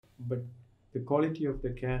but the quality of the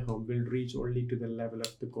care home will reach only to the level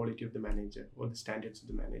of the quality of the manager or the standards of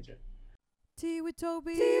the manager. Tea with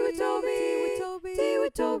Toby, tea with Toby, tea with Toby, tea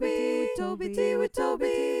with Toby, tea with Toby, tea with Toby,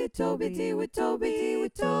 tea with Toby, tea with Toby, tea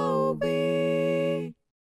with Toby.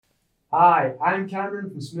 Hi, I'm Cameron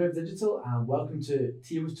from Smooth Digital and welcome to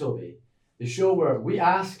Tea with Toby, the show where we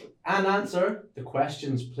ask and answer the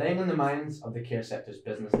questions playing on the minds of the care sector's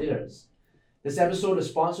business leaders. This episode is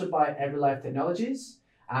sponsored by EveryLife Technologies,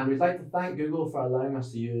 and we'd like to thank Google for allowing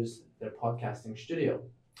us to use their podcasting studio.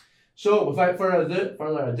 So without further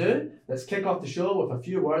ado, let's kick off the show with a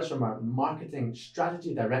few words from our Marketing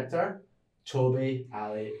Strategy Director, Toby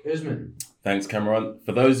Ali Usman. Thanks, Cameron.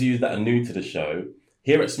 For those of you that are new to the show,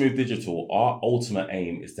 here at Smooth Digital, our ultimate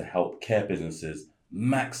aim is to help care businesses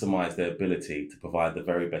maximize their ability to provide the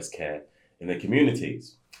very best care in their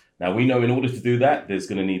communities. Now, we know in order to do that, there's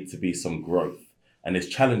going to need to be some growth, and there's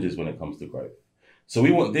challenges when it comes to growth. So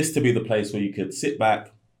we want this to be the place where you could sit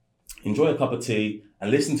back, enjoy a cup of tea, and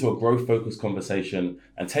listen to a growth-focused conversation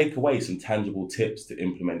and take away some tangible tips to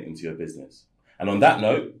implement into your business. And on that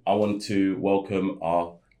note, I want to welcome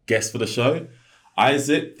our guest for the show,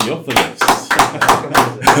 Isaac Theophilus.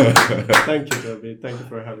 Thank you, Toby. Thank you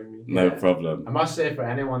for having me. No problem. I must say, for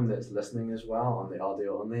anyone that's listening as well on the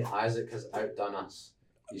audio only, Isaac has outdone us.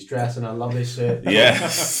 He's dressed in a lovely suit.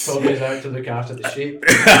 Yes. Toby's out to look after the sheep.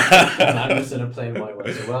 And I'm just in a plain white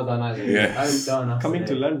one. So well done, Isaac. Yes. Outdone us Coming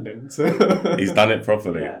to today. London. So. He's done it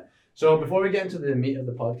properly. Yeah. So before we get into the meat of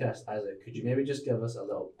the podcast, Isaac, could you maybe just give us a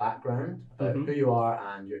little background about who you are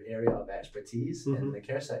and your area of expertise in the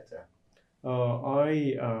care sector?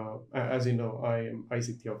 As you know, I am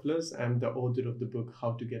Isaac Theophilus. I'm the author of the book,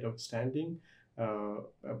 How to Get Outstanding.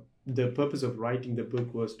 The purpose of writing the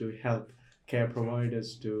book was to help care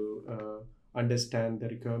providers to understand the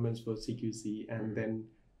requirements for CQC and then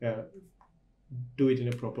do it in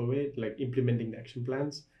a proper way, like implementing the action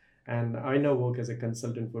plans. And I now work as a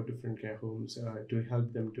consultant for different care homes to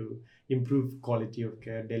help them to improve quality of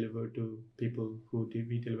care delivered to people who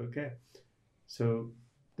we deliver care. So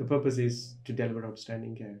the purpose is to deliver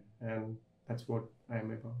outstanding care, and that's what I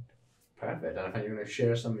am about. Perfect. And I think you're going to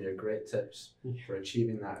share some of your great tips for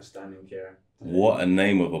achieving that outstanding care. What a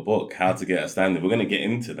name of a book, How to Get Outstanding. We're going to get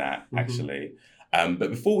into that, actually. But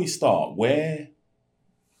before we start, we're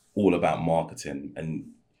all about marketing,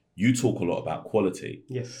 and you talk a lot about quality.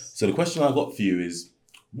 Yes. So the question I got for you is,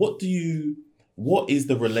 what is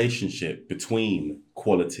the relationship between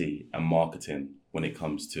quality and marketing when it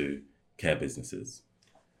comes to care businesses?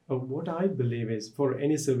 What I believe is, for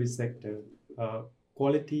any service sector,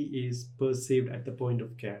 quality is perceived at the point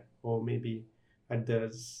of care or maybe at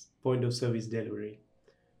the point of service delivery.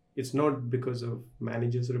 It's not because of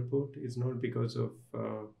manager's report. It's not because of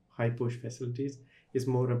high push facilities. It's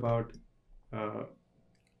more about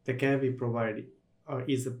the care we provide.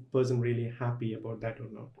 Is the person really happy about that or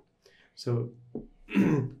not? So,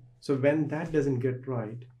 so when that doesn't get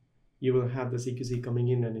right, you will have the CQC coming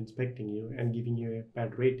in and inspecting you and giving you a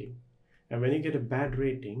bad rating. And when you get a bad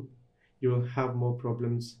rating, you will have more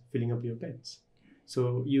problems filling up your beds.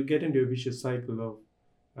 So you get into a vicious cycle of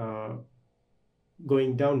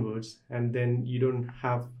going downwards, and then you don't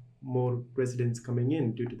have more residents coming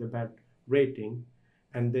in due to the bad rating,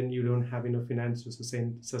 and then you don't have enough finance to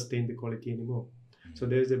sustain the quality anymore. So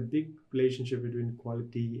there's a big relationship between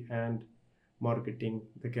quality and marketing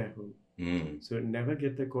the care home. So never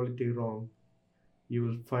get the quality wrong. You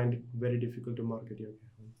will find it very difficult to market your care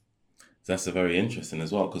home. That's a very interesting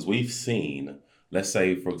as well, because we've seen, let's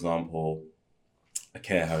say, for example, a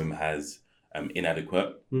care home has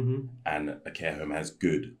inadequate and a care home has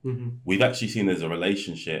good. We've actually seen there's a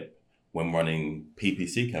relationship when running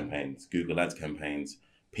PPC campaigns, Google Ads campaigns.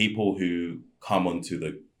 People who come onto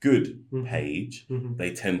the good page,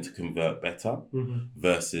 they tend to convert better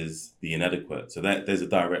versus the inadequate. So there's a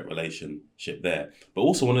direct relationship there. But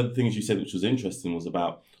also one of the things you said, which was interesting, was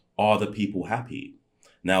about, are the people happy?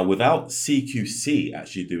 Now, without CQC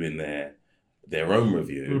actually doing their own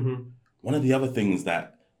review, one of the other things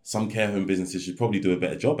that some care home businesses should probably do a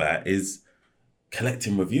better job at is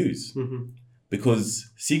collecting reviews. Because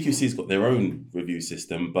CQC's got their own review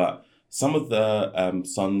system, but some of the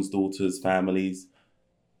sons, daughters, families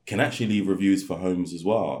can actually leave reviews for homes as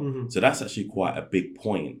well. So that's actually quite a big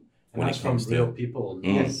point when it comes from real to people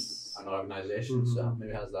and organizations. So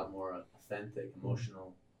maybe has that more authentic,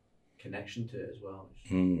 emotional connection to it as well,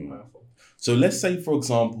 which is powerful. So let's say, for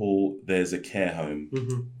example, there's a care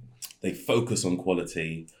home. They focus on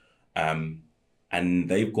quality, and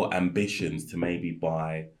they've got ambitions to maybe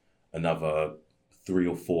buy another 3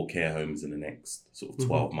 or 4 care homes in the next sort of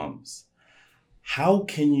 12 months. How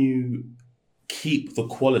can you keep the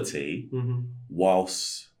quality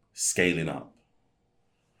whilst scaling up?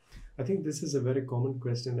 I think this is a very common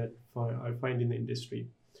question that I find in the industry.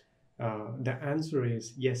 The answer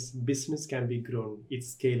is yes, business can be grown.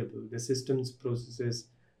 It's scalable. The systems, processes,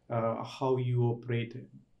 how you operate,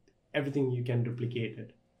 everything you can replicate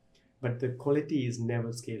it. But the quality is never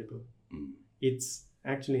scalable. It's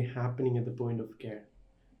actually happening at the point of care.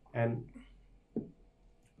 And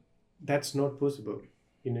that's not possible.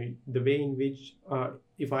 The way in which,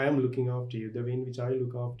 if I am looking after you, the way in which I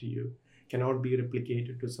look after you cannot be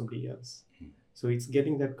replicated to somebody else. So it's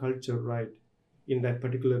getting that culture right in that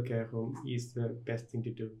particular care home is the best thing to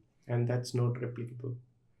do. And that's not replicable.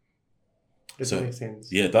 Does that make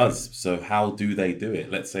sense? Yeah, it does. So how do they do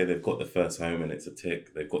it? Let's say they've got the first home and it's a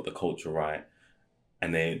tick, they've got the culture right,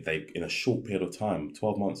 and they in a short period of time,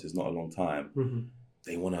 12 months is not a long time,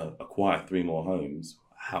 they want to acquire 3 more homes.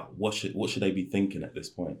 What should they be thinking at this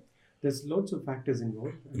point? There's lots of factors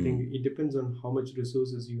involved. I think it depends on how much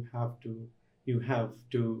resources you have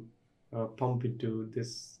to pump into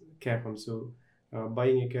this care home. So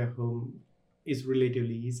buying a care home is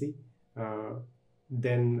relatively easy.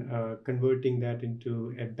 Then converting that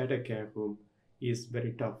into a better care home is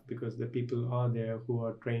very tough because the people are there who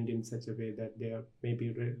are trained in such a way that they are maybe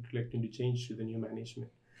reluctant to change to the new management.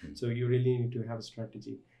 So you really need to have a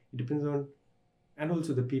strategy. It depends on, and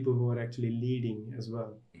also the people who are actually leading as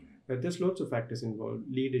well. But there's lots of factors involved: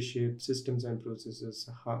 leadership, systems and processes,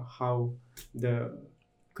 how the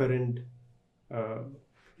current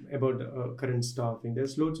about the current staffing.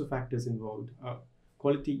 There's lots of factors involved.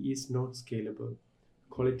 Quality is not scalable.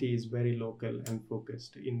 Quality is very local and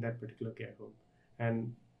focused in that particular care home.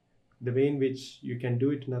 And the way in which you can do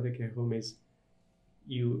it in another care home is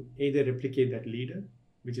you either replicate that leader,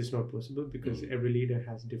 which is not possible because every leader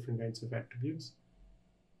has different kinds of attributes.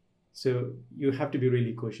 So you have to be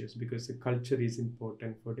really cautious because the culture is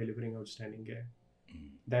important for delivering outstanding care.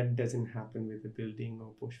 That doesn't happen with the building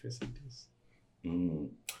or posh facilities.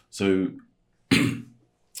 So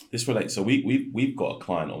this relates. So we've got a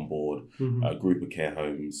client on board, a group of care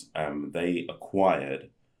homes. They acquired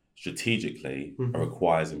strategically a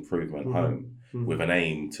requires improvement home with an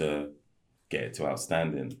aim to get it to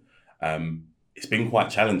outstanding. It's been quite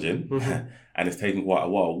challenging and it's taken quite a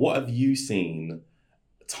while. What have you seen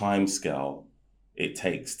timescale it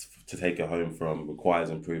takes to take a home from requires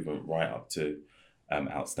improvement right up to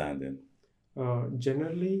outstanding?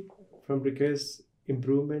 Generally, from requires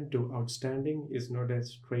improvement to outstanding is not a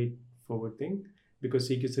straightforward thing because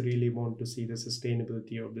CQC really want to see the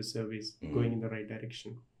sustainability of the service going in the right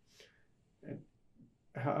direction. And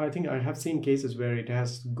I think I have seen cases where it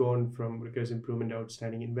has gone from requires improvement to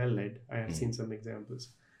outstanding in well-led. I have seen some examples.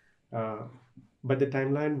 But the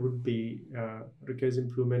timeline would be requires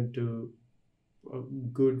improvement to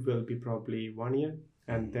good will be probably 1 year,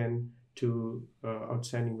 and then to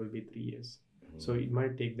outstanding will be 3 years. So it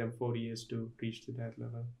might take them 4 years to reach to that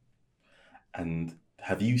level. And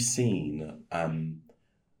have you seen,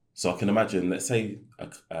 so I can imagine, let's say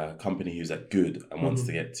a company who's at good and wants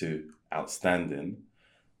to get to outstanding,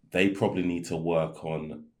 they probably need to work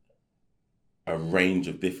on a range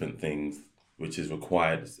of different things, which is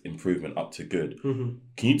required improvement up to good.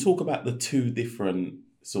 Can you talk about the 2 different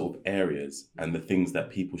sort of areas and the things that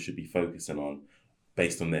people should be focusing on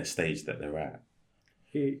based on their stage that they're at?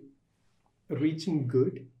 Reaching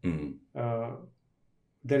good,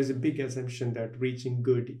 there is a big assumption that reaching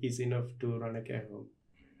good is enough to run a care home.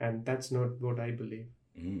 And that's not what I believe.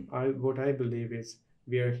 What I believe is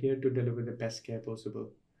we are here to deliver the best care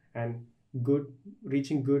possible. And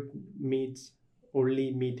reaching good means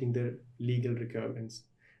only meeting the legal requirements.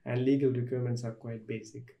 And legal requirements are quite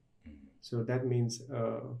basic. So that means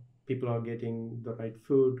people are getting the right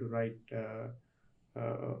food, right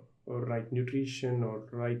nutrition or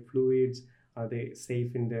right fluids. Are they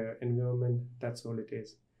safe in their environment? That's all it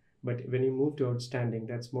is. But when you move to outstanding,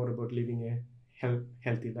 that's more about living a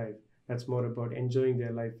healthy life. That's more about enjoying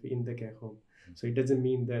their life in the care home. So it doesn't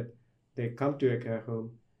mean that they come to a care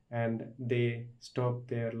home and they stop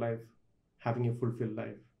their life having a fulfilled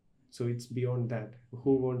life. So it's beyond that.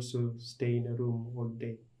 Who wants to stay in a room all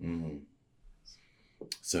day?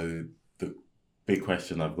 So the big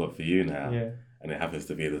question I've got for you now, and it happens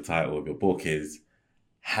to be the title of your book, is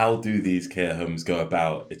how do these care homes go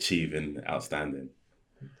about achieving outstanding?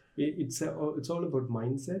 It's all about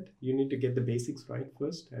mindset. You need to get the basics right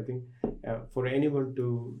first. I think for anyone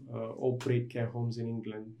to operate care homes in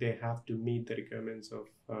England, they have to meet the requirements of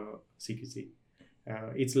CQC.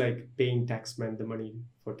 It's like paying taxman the money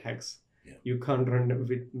for tax. You can't run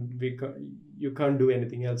you can't do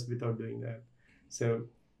anything else without doing that. So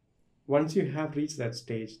once you have reached that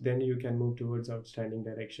stage, then you can move towards outstanding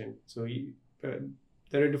direction. So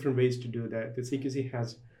there are different ways to do that. The CQC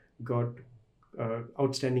has got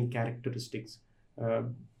outstanding characteristics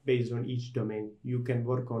based on each domain. You can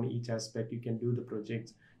work on each aspect. You can do the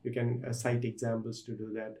projects. You can cite examples to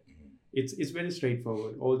do that. It's very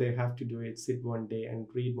straightforward. All they have to do is sit one day and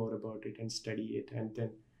read more about it and study it, and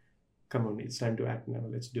then come on, it's time to act now.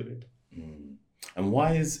 Let's do it. And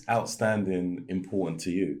why is outstanding important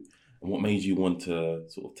to you? And what made you want to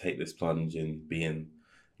sort of take this plunge in being?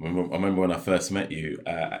 I remember when I first met you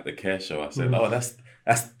at the Care Show. I said, "Oh, that's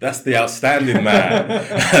the outstanding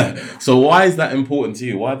man." So why is that important to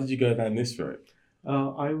you? Why did you go down this road?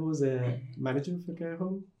 I was a manager of a care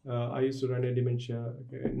home. I used to run a dementia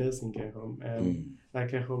nursing care home, and that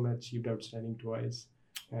care home achieved outstanding twice.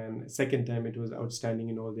 And second time it was outstanding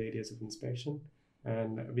in all the areas of inspection.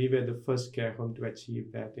 And we were the first care home to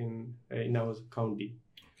achieve that in our county.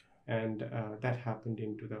 And that happened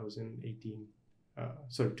in 2017.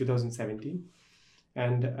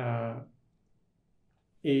 And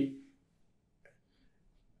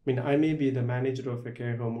I may be the manager of a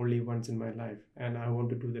care home only once in my life, and I want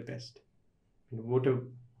to do the best.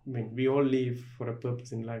 We all live for a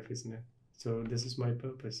purpose in life, isn't it? So this is my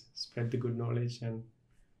purpose: spread the good knowledge and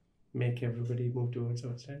make everybody move towards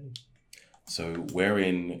outstanding. So we're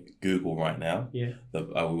in Google right now. Yeah. We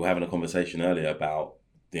were having a conversation earlier about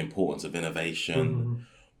the importance of innovation.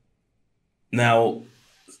 Now,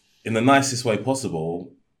 in the nicest way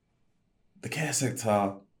possible, the care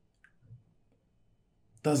sector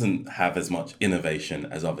doesn't have as much innovation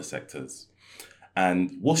as other sectors.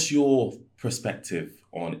 And what's your perspective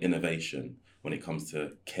on innovation when it comes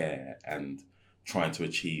to care and trying to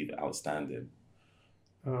achieve outstanding?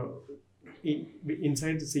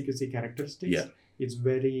 Inside the CQC characteristics, it's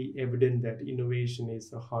very evident that innovation is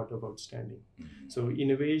the heart of outstanding. So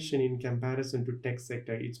innovation, in comparison to tech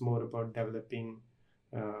sector, it's more about developing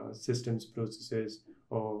systems, processes,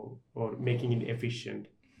 or making it efficient.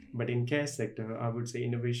 But in care sector, I would say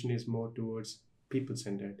innovation is more towards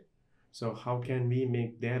people-centered. So how can we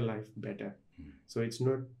make their life better? So it's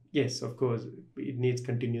not, yes, of course, it needs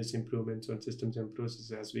continuous improvements on systems and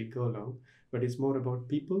processes as we go along, but it's more about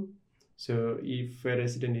people. So if a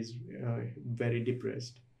resident is very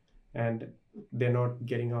depressed and they're not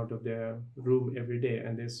getting out of their room every day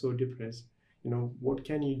and they're so depressed, what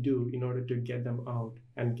can you do in order to get them out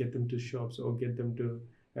and get them to shops or get them to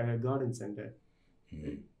a garden center?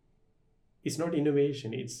 It's not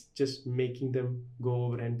innovation, it's just making them go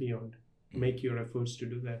over and beyond. Make your efforts to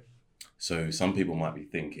do that. So some people might be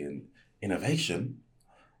thinking, innovation?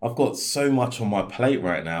 I've got so much on my plate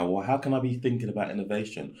right now. Well, how can I be thinking about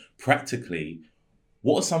innovation? Practically,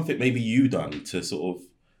 what are something maybe you've done to sort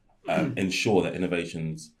of ensure that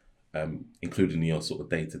innovation's included in your sort of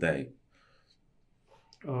day-to-day?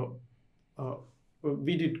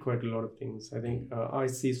 We did quite a lot of things. I think I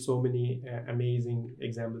see so many amazing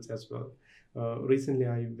examples as well. Recently,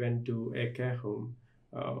 I went to a care home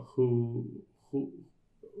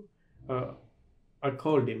I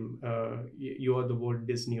called him, you are the Walt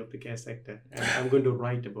Disney of the care sector. And I'm going to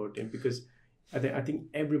write about him because I think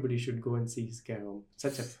everybody should go and see his care home.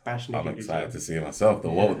 Such a passionate I'm excited to see it myself, the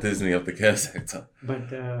Walt Disney of the care sector. But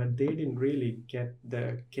they didn't really get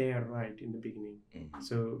the care right in the beginning.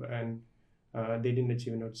 So, and they didn't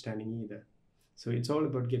achieve an outstanding either. So it's all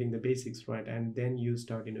about getting the basics right, and then you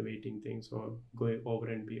start innovating things or going over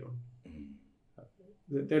and beyond.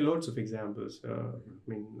 There are lots of examples.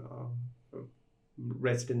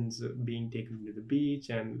 Residents being taken to the beach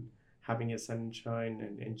and having a sunshine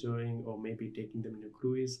and enjoying, or maybe taking them in a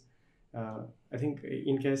cruise. I think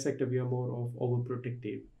in care sector, we are more of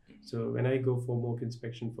overprotective. So when I go for mock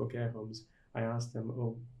inspection for care homes, I ask them,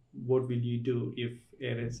 what will you do if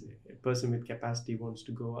a person with capacity wants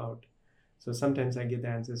to go out? So sometimes I get the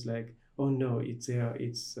answers like, oh no, it's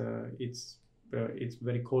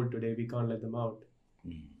very cold today, we can't let them out.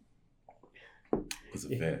 Because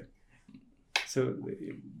of fear. So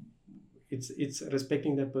it's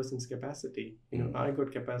respecting that person's capacity. I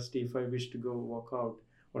got capacity. If I wish to go walk out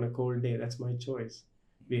on a cold day, that's my choice.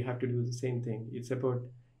 We have to do the same thing. It's about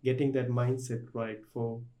getting that mindset right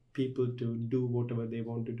for people to do whatever they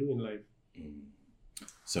want to do in life.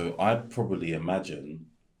 So I'd probably imagine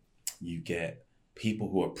you get people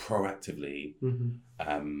who are proactively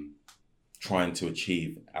trying to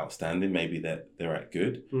achieve outstanding. Maybe that they're at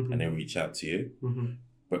good and they reach out to you.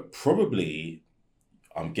 But probably,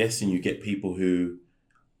 I'm guessing you get people who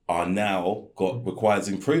are now requires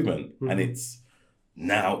improvement, and it's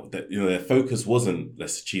now that their focus wasn't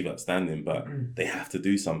let's achieve outstanding, but they have to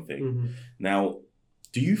do something. Now,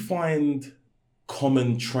 do you find common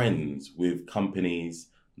trends with companies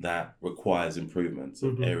that requires improvements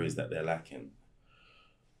of Mhm. areas that they're lacking?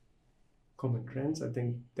 Common trends. I think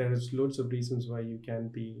there's loads of reasons why you can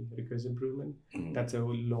be requires improvement. Mm. That's a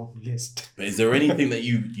whole long list. But is there anything that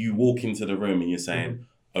you walk into the room and you're saying,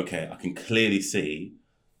 okay, I can clearly see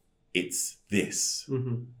it's this,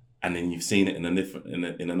 Mhm. and then you've seen it in a different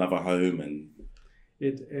in another home, and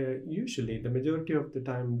It usually the majority of the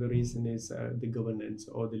time the reason is the governance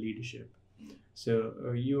or the leadership. So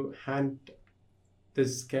you hand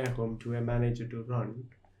this care home to a manager to run,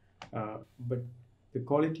 but the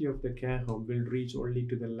quality of the care home will reach only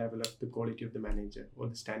to the level of the quality of the manager or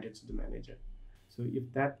the standards of the manager. So if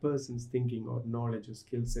that person's thinking or knowledge or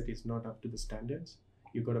skill set is not up to the standards,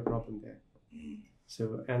 you got a problem there. So,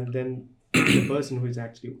 and then the person who is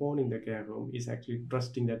actually owning the care home is actually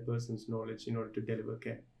trusting that person's knowledge in order to deliver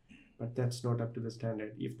care. But that's not up to the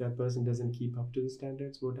standard. If that person doesn't keep up to the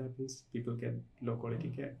standards, what happens? People get low quality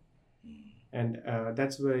care. And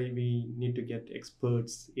that's why we need to get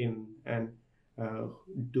experts in and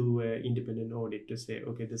do an independent audit to say,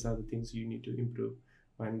 okay, these are the things you need to improve.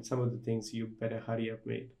 And some of the things you better hurry up,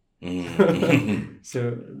 mate.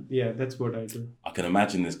 So, yeah, that's what I do. I can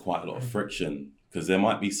imagine there's quite a lot of friction, because there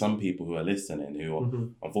might be some people who are listening who Mm-hmm.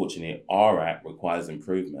 unfortunately are at requires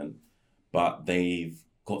improvement, but they've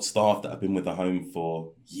got staff that have been with the home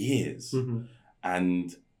for years, Mm-hmm.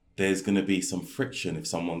 and there's going to be some friction if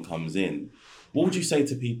someone comes in. What would you say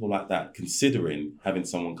to people like that, considering having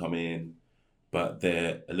someone come in, but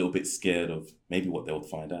they're a little bit scared of maybe what they'll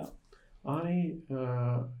find out?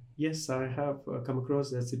 Yes, I have come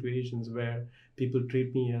across situations where people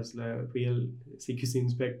treat me as a real CQC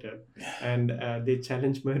inspector, and they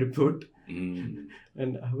challenge my report.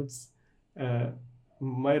 And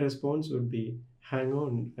my response would be, hang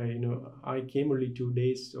on, I came only 2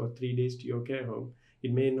 days or 3 days to your care home.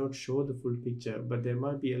 It may not show the full picture, but there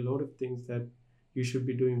might be a lot of things that you should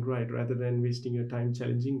be doing right, rather than wasting your time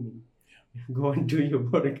challenging me. Go and do your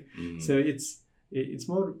work. So it's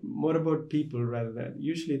more about people rather than,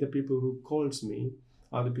 usually the people who calls me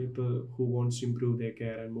are the people who wants to improve their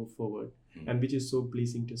care and move forward, and which is so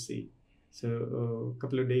pleasing to see. So a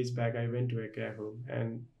couple of days back, I went to a care home,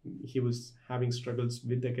 and he was having struggles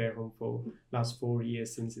with the care home for last 4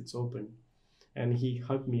 years since it's opened. And he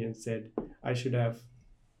hugged me and said, I should have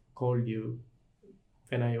called you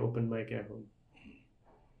when I opened my care home.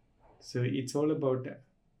 So it's all about,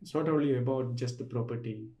 it's not only about just the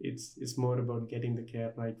property, it's more about getting the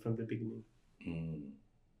care right from the beginning.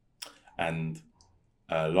 And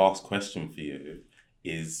last question for you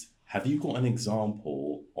is, have you got an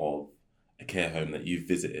example of a care home that you've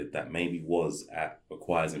visited that maybe was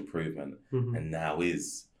requires improvement and now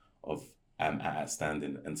is of at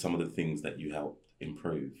standing, and some of the things that you helped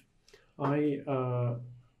improve? I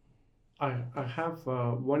have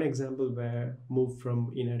one example where moved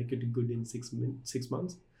from inadequate to good in 6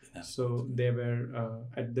 months. So they were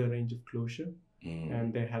at the range of closure,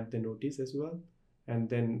 and they had the notice as well. And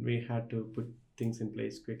then we had to put things in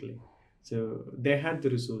place quickly. So they had the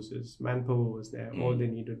resources, manpower was there. All they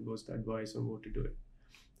needed was the advice on what to do it.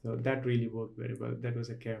 So that really worked very well. That was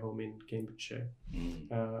a care home in Cambridgeshire.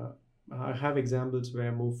 I have examples where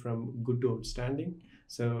I moved from good to outstanding.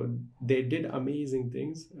 So they did amazing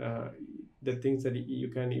things, the things that you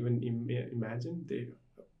can't even imagine.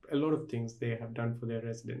 A lot of things they have done for their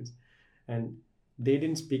residents, and they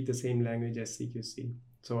didn't speak the same language as CQC.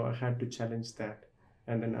 So I had to challenge that,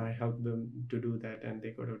 and then I helped them to do that, and they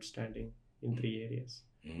got outstanding in 3 areas.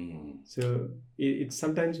 So it's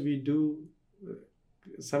sometimes we do,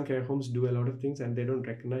 some care homes do a lot of things and they don't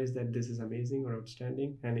recognize that this is amazing or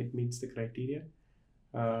outstanding and it meets the criteria.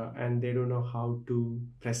 And they don't know how to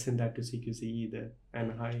present that to CQC either,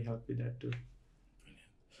 and I help with that too.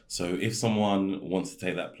 So if someone wants to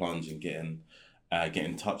take that plunge and get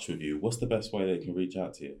in touch with you, what's the best way they can reach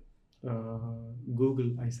out to you?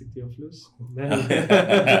 Google Isaac Theophilus.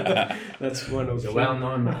 That's one option. He's a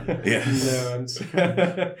well-known man. Yes.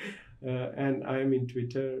 No, and I'm in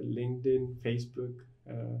Twitter, LinkedIn, Facebook.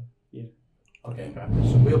 Yeah. Okay, perfect.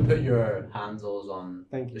 So we'll put your handles on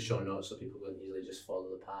Thank you. the show notes so people can easily just follow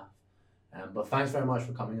the path. But thanks very much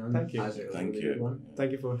for coming on. Thank you. Isaac. It was a Thank really you. good one.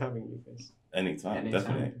 Thank you for having me, guys. Anytime, Anytime.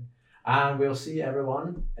 definitely. And we'll see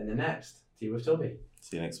everyone in the next Tea with Toby.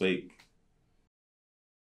 See you next week.